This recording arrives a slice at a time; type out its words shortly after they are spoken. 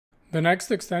The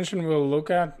next extension we'll look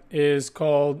at is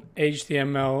called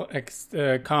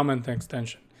HTML comment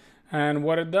extension. And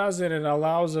what it does is it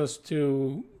allows us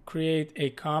to create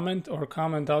a comment or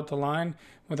comment out the line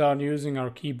without using our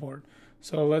keyboard.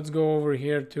 So let's go over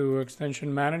here to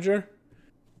Extension Manager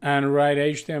and write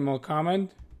HTML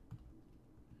comment.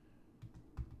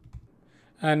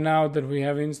 And now that we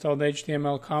have installed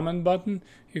HTML comment button,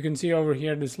 you can see over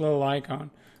here this little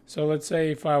icon. So let's say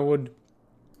if I would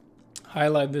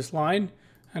highlight this line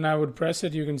and I would press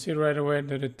it, you can see right away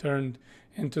that it turned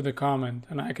into the comment.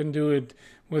 And I can do it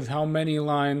with how many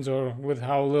lines or with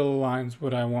how little lines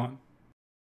would I want.